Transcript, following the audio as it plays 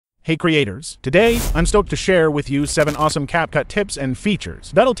Hey creators, today I'm stoked to share with you 7 awesome CapCut tips and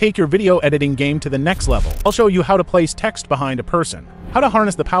features that'll take your video editing game to the next level. I'll show you how to place text behind a person, how to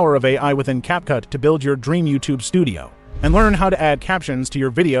harness the power of AI within CapCut to build your dream YouTube studio, and learn how to add captions to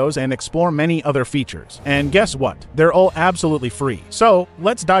your videos and explore many other features. And guess what? They're all absolutely free. So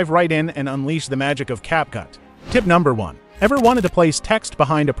let's dive right in and unleash the magic of CapCut. Tip number 1. Ever wanted to place text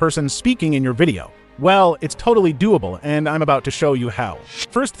behind a person speaking in your video? Well, it's totally doable, and I'm about to show you how.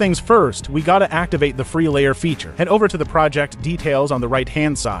 First things first, we gotta activate the free layer feature. Head over to the project details on the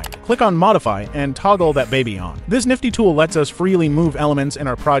right-hand side. Click on Modify and toggle that baby on. This nifty tool lets us freely move elements in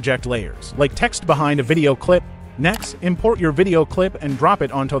our project layers, like text behind a video clip. Next, import your video clip and drop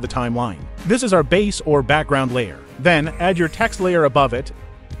it onto the timeline. This is our base or background layer. Then, add your text layer above it.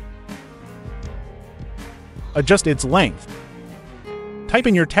 Adjust its length. Type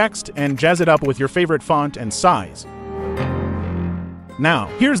in your text and jazz it up with your favorite font and size. Now,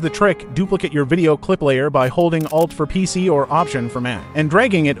 here's the trick. Duplicate your video clip layer by holding Alt for PC or Option for Mac, and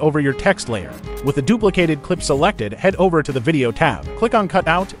dragging it over your text layer. With the duplicated clip selected, head over to the Video tab. Click on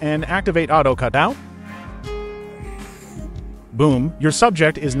Cutout and activate Auto Cutout. Boom, your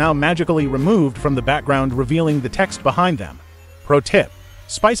subject is now magically removed from the background, revealing the text behind them. Pro tip: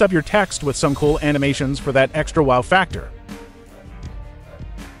 spice up your text with some cool animations for that extra wow factor.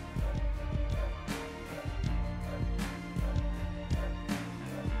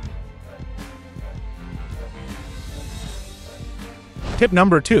 Tip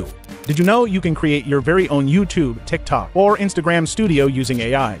number 2. Did you know you can create your very own YouTube, TikTok, or Instagram studio using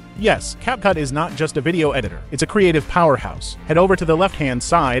AI? Yes, CapCut is not just a video editor, it's a creative powerhouse. Head over to the left-hand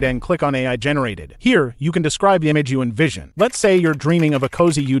side and click on AI Generated. Here, you can describe the image you envision. Let's say you're dreaming of a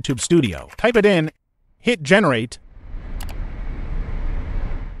cozy YouTube studio. Type it in, hit Generate,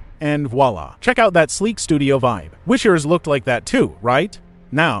 and voila. Check out that sleek studio vibe. Wish yours looked like that too, right?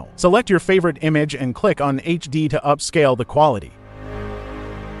 Now, select your favorite image and click on HD to upscale the quality.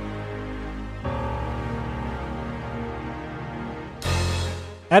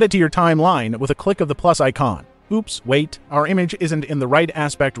 Add it to your timeline with a click of the plus icon. Oops, wait, our image isn't in the right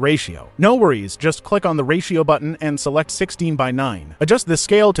aspect ratio. No worries, just click on the ratio button and select 16:9. Adjust the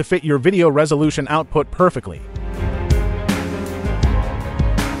scale to fit your video resolution output perfectly.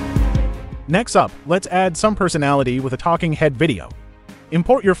 Next up, let's add some personality with a talking head video.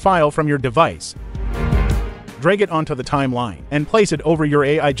 Import your file from your device, drag it onto the timeline, and place it over your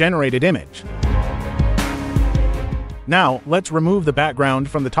AI-generated image. Now, let's remove the background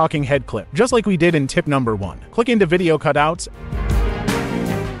from the talking head clip, just like we did in tip number 1. Click into Video Cutouts,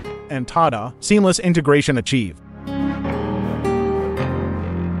 and ta-da, seamless integration achieved.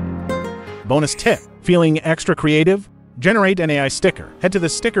 Bonus tip: feeling extra creative? Generate an AI sticker. Head to the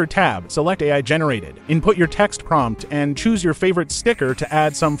Sticker tab, select AI Generated, input your text prompt, and choose your favorite sticker to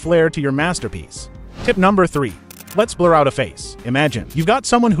add some flair to your masterpiece. Tip number 3. Let's blur out a face. Imagine you've got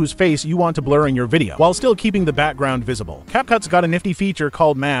someone whose face you want to blur in your video while still keeping the background visible. CapCut's got a nifty feature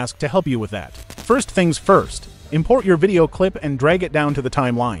called Mask to help you with that. First things first, import your video clip and drag it down to the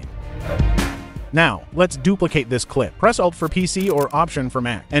timeline. Now, let's duplicate this clip. Press Alt for PC or Option for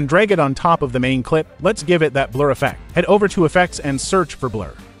Mac, and drag it on top of the main clip. Let's give it that blur effect. Head over to Effects and search for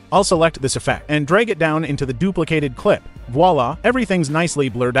Blur. I'll select this effect and drag it down into the duplicated clip. Voila, everything's nicely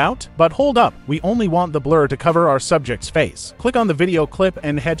blurred out. But hold up, we only want the blur to cover our subject's face. Click on the video clip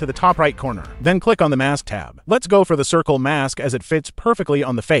and head to the top right corner. Then click on the Mask tab. Let's go for the circle mask as it fits perfectly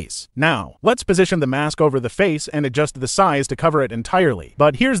on the face. Now, let's position the mask over the face and adjust the size to cover it entirely.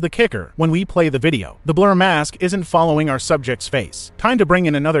 But here's the kicker: when we play the video, the blur mask isn't following our subject's face. Time to bring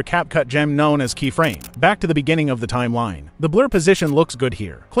in another CapCut gem known as keyframe. Back to the beginning of the timeline. The blur position looks good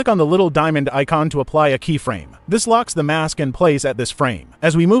here. Click on the little diamond icon to apply a keyframe. This locks the mask in place at this frame.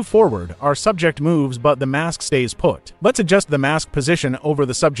 As we move forward, our subject moves but the mask stays put. Let's adjust the mask position over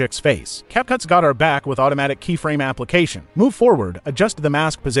the subject's face. CapCut's got our back with automatic keyframe application. Move forward, adjust the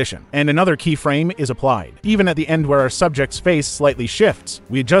mask position, and another keyframe is applied. Even at the end where our subject's face slightly shifts,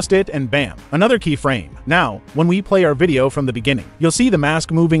 we adjust it and bam, another keyframe. Now, when we play our video from the beginning, you'll see the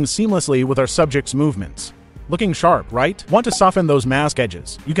mask moving seamlessly with our subject's movements. Looking sharp, right? Want to soften those mask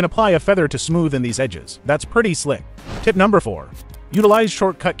edges? You can apply a feather to smoothen these edges. That's pretty slick. Tip number 4. Utilize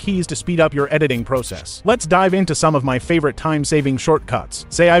shortcut keys to speed up your editing process. Let's dive into some of my favorite time-saving shortcuts.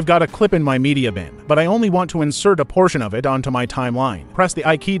 Say I've got a clip in my media bin, but I only want to insert a portion of it onto my timeline. Press the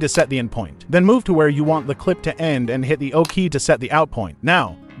I key to set the in point. Then move to where you want the clip to end and hit the O key to set the out point.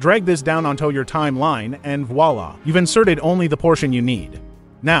 Now, drag this down onto your timeline and voila, you've inserted only the portion you need.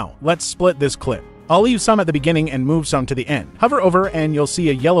 Now, let's split this clip. I'll leave some at the beginning and move some to the end. Hover over and you'll see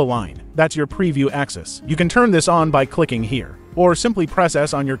a yellow line. That's your preview axis. You can turn this on by clicking here. or simply press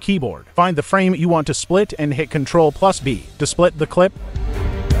S on your keyboard. Find the frame you want to split and hit Ctrl+B to split the clip.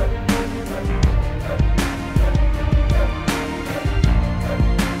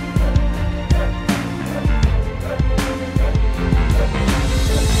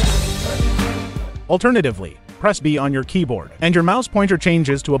 Alternatively, press B on your keyboard, and your mouse pointer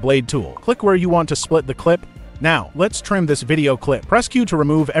changes to a blade tool. Click where you want to split the clip. Now, let's trim this video clip. Press Q to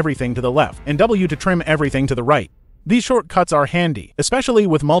remove everything to the left, and W to trim everything to the right. These shortcuts are handy, especially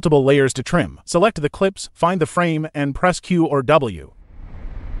with multiple layers to trim. Select the clips, find the frame, and press Q or W.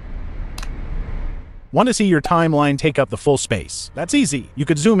 Want to see your timeline take up the full space? That's easy. You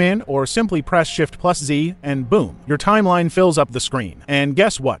could zoom in or simply press Shift+Z and boom, your timeline fills up the screen. And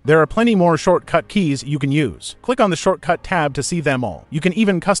guess what? There are plenty more shortcut keys you can use. Click on the Shortcut tab to see them all. You can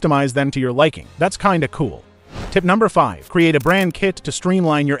even customize them to your liking. That's kinda cool. Tip number 5. Create a brand kit to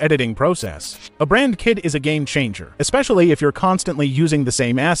streamline your editing process. A brand kit is a game changer, especially if you're constantly using the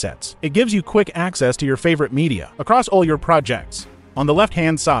same assets. It gives you quick access to your favorite media across all your projects. On the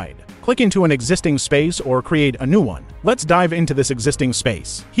left-hand side, click into an existing space or create a new one. Let's dive into this existing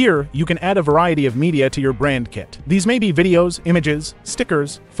space. Here, you can add a variety of media to your brand kit. These may be videos, images,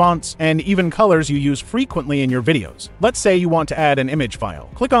 stickers, fonts, and even colors you use frequently in your videos. Let's say you want to add an image file.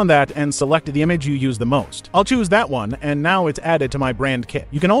 Click on that and select the image you use the most. I'll choose that one, and now it's added to my brand kit.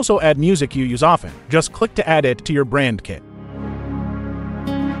 You can also add music you use often. Just click to add it to your brand kit.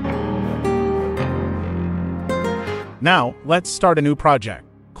 Now, let's start a new project.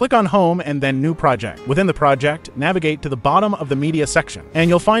 Click on Home and then New Project. Within the project, navigate to the bottom of the Media section, and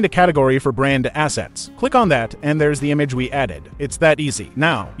you'll find a category for Brand Assets. Click on that, and there's the image we added. It's that easy.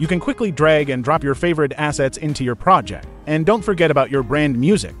 Now, you can quickly drag and drop your favorite assets into your project. And don't forget about your brand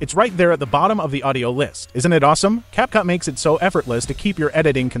music. It's right there at the bottom of the audio list. Isn't it awesome? CapCut makes it so effortless to keep your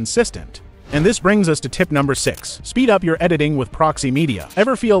editing consistent. And this brings us to tip number 6. Speed up your editing with proxy media.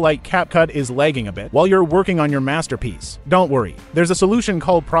 Ever feel like CapCut is lagging a bit while you're working on your masterpiece? Don't worry. There's a solution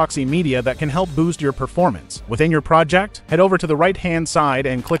called proxy media that can help boost your performance. Within your project, head over to the right-hand side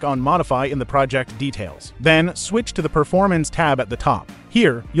and click on Modify in the project details. Then switch to the Performance tab at the top.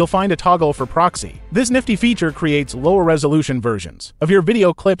 Here, you'll find a toggle for proxy. This nifty feature creates lower resolution versions of your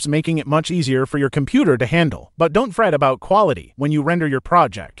video clips, making it much easier for your computer to handle. But don't fret about quality when you render your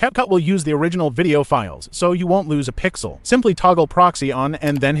project. CapCut will use the original video files, so you won't lose a pixel. Simply toggle proxy on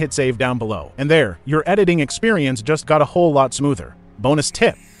and then hit save down below. And there, your editing experience just got a whole lot smoother. Bonus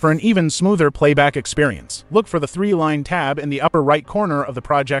tip. For an even smoother playback experience, look for the 3-line tab in the upper right corner of the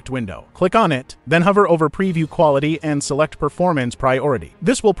project window. Click on it, then hover over Preview Quality and select Performance Priority.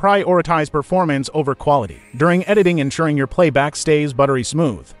 This will prioritize performance over quality during editing, ensuring your playback stays buttery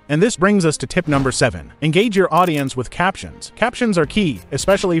smooth. And this brings us to tip number 7. Engage your audience with captions. Captions are key,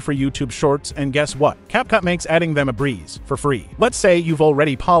 especially for YouTube Shorts, and guess what? CapCut makes adding them a breeze, for free. Let's say you've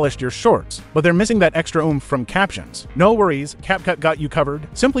already polished your shorts, but they're missing that extra oomph from captions. No worries, CapCut got you covered.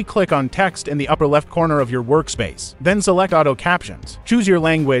 Simply click on Text in the upper left corner of your workspace. Then select Auto Captions. Choose your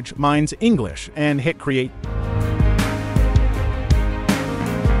language, mine's English, and hit Create.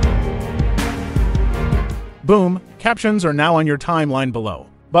 Boom, captions are now on your timeline below.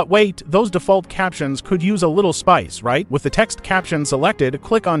 But wait, those default captions could use a little spice, right? With the text caption selected,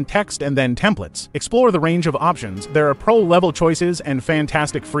 click on Text and then Templates. Explore the range of options. There are pro-level choices and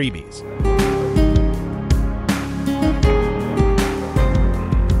fantastic freebies.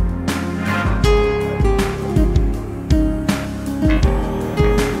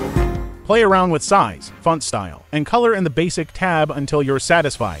 Play around with size, font style, and color in the Basic tab until you're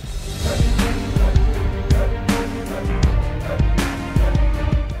satisfied.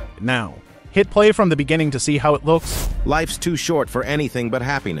 Now, hit play from the beginning to see how it looks. Life's too short for anything but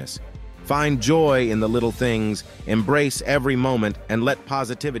happiness. Find joy in the little things, embrace every moment, and let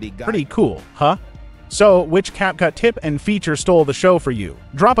positivity guide. Pretty cool, huh? So, which CapCut tip and feature stole the show for you?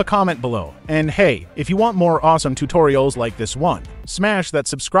 Drop a comment below. And hey, if you want more awesome tutorials like this one, smash that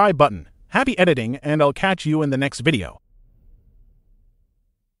subscribe button. Happy editing, and I'll catch you in the next video.